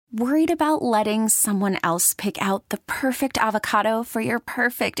Worried about letting someone else pick out the perfect avocado for your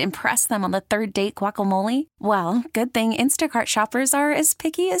perfect impress them on the third date guacamole? Well, good thing Instacart shoppers are as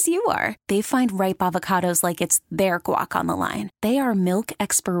picky as you are. They find ripe avocados like it's their guac on the line. They are milk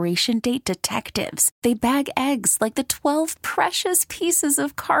expiration date detectives. They bag eggs like the 12 precious pieces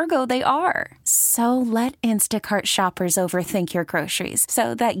of cargo they are. So let Instacart shoppers overthink your groceries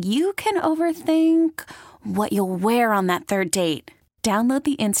so that you can overthink what you'll wear on that third date. Download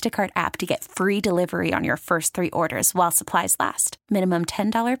the Instacart app to get free delivery on your first 3 orders while supplies last. Minimum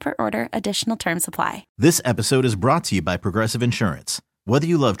 $10 per order. Additional terms apply. This episode is brought to you by Progressive Insurance. Whether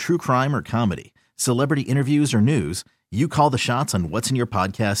you love true crime or comedy, celebrity interviews or news, you call the shots on what's in your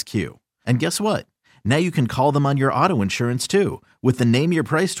podcast queue. And guess what? Now you can call them on your auto insurance too with the Name Your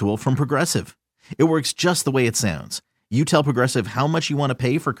Price tool from Progressive. It works just the way it sounds. You tell Progressive how much you want to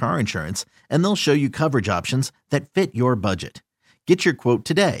pay for car insurance, and they'll show you coverage options that fit your budget. Get your quote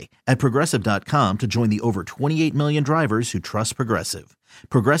today at Progressive.com to join the over 28 million drivers who trust Progressive.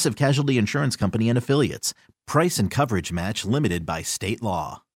 Progressive Casualty Insurance Company and Affiliates. Price and coverage match limited by state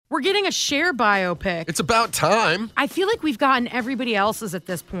law. We're getting a Cher biopic. It's about time. I feel like we've gotten everybody else's at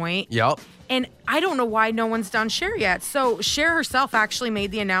this point. Yep. And I don't know why no one's done Cher yet. So Cher herself actually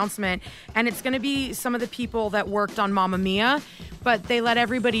made the announcement, and it's going to be some of the people that worked on Mamma Mia, but they let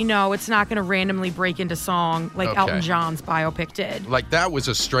everybody know it's not going to randomly break into song like Elton John's biopic did. Like, that was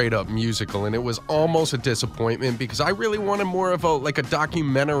a straight-up musical, and it was almost a disappointment because I really wanted more of a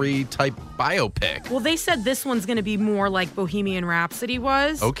documentary-type biopic. Well, they said this one's going to be more like Bohemian Rhapsody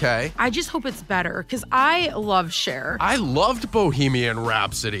was. Okay. I just hope it's better because I love Cher. I loved Bohemian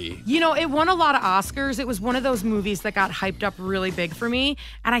Rhapsody. You know, it won a lot of Oscars. It was one of those movies that got hyped up really big for me.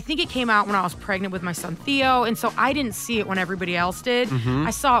 And I think it came out when I was pregnant with my son Theo. And so I didn't see it when everybody else did. Mm-hmm. I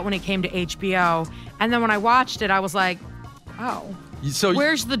saw it when it came to HBO. And then when I watched it, I was like, oh. So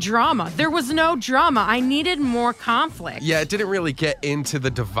where's the drama? There was no drama. I needed more conflict. Yeah, it didn't really get into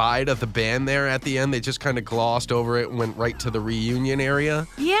the divide of the band there at the end. They just kind of glossed over it and went right to the reunion area.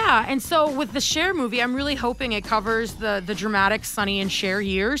 Yeah, and so with the Cher movie, I'm really hoping it covers the dramatic Sonny and Cher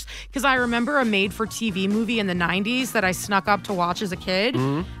years, because I remember a made-for-TV movie in the 90s that I snuck up to watch as a kid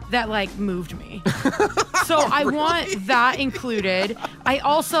that, like, moved me. So I want that included. I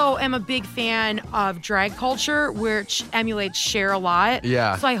also am a big fan of drag culture, which emulates Cher a lot.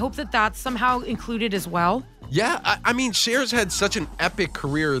 Yeah. So I hope that that's somehow included as well. Yeah, I mean, Cher's had such an epic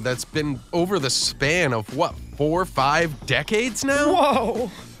career that's been over the span of, 4 or 5 decades now?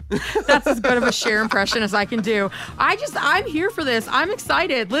 Whoa. That's as good of a Cher impression as I can do. I'm here for this. I'm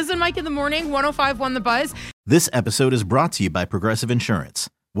excited. Liz and Mike in the morning, 105.1 The Buzz. This episode is brought to you by Progressive Insurance.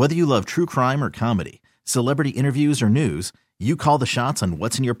 Whether you love true crime or comedy, celebrity interviews or news, you call the shots on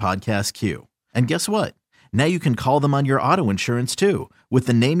what's in your podcast queue. And guess what? Now you can call them on your auto insurance too with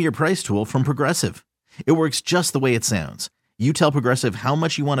the Name Your Price tool from Progressive. It works just the way it sounds. You tell Progressive how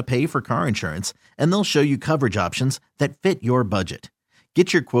much you want to pay for car insurance, and they'll show you coverage options that fit your budget.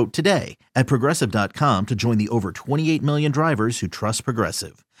 Get your quote today at Progressive.com to join the over 28 million drivers who trust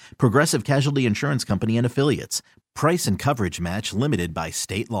Progressive. Progressive Casualty Insurance Company and Affiliates. Price and coverage match limited by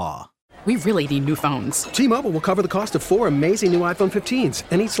state law. We really need new phones. T-Mobile will cover the cost of 4 amazing new iPhone 15s,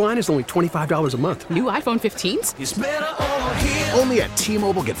 and each line is only $25 a month. New iPhone 15s? It's better over here. Only at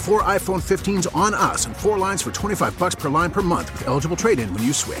T-Mobile, get 4 iPhone 15s on us and 4 lines for $25 per line per month with eligible trade-in when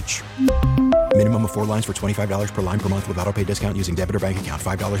you switch. Minimum of 4 lines for $25 per line per month with autopay discount using debit or bank account.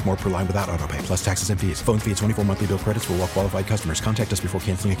 $5 more per line without autopay, plus taxes and fees. Phone fee at 24 monthly bill credits for well-qualified customers. Contact us before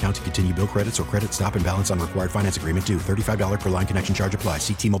canceling account to continue bill credits or credit stop and balance on required finance agreement due. $35 per line connection charge applies.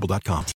 See T-Mobile.com.